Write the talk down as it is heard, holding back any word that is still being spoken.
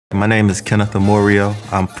My name is Kenneth Amorio.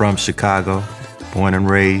 I'm from Chicago, born and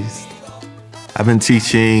raised. I've been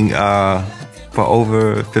teaching for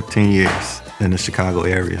over 15 years in the Chicago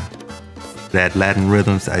area. At Latin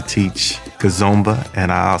Rhythms, I teach Kizomba,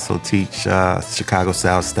 and I also teach Chicago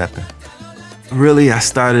style stepping. Really, I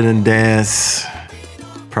started in dance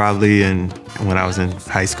probably when I was in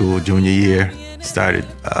high school, junior year. Started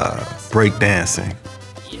break dancing.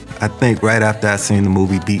 I think right after I seen the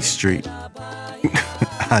movie Beat Street,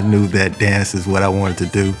 I knew that dance is what I wanted to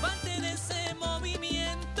do.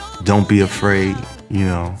 Don't be afraid,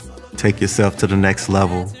 take yourself to the next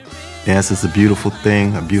level. Dance is a beautiful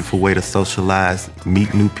thing, a beautiful way to socialize,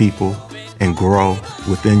 meet new people, and grow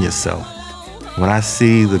within yourself. When I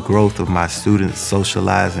see the growth of my students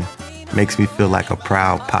socializing, it makes me feel like a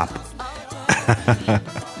proud papa.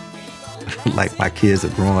 Like my kids are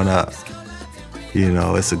growing up.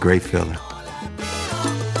 It's a great feeling.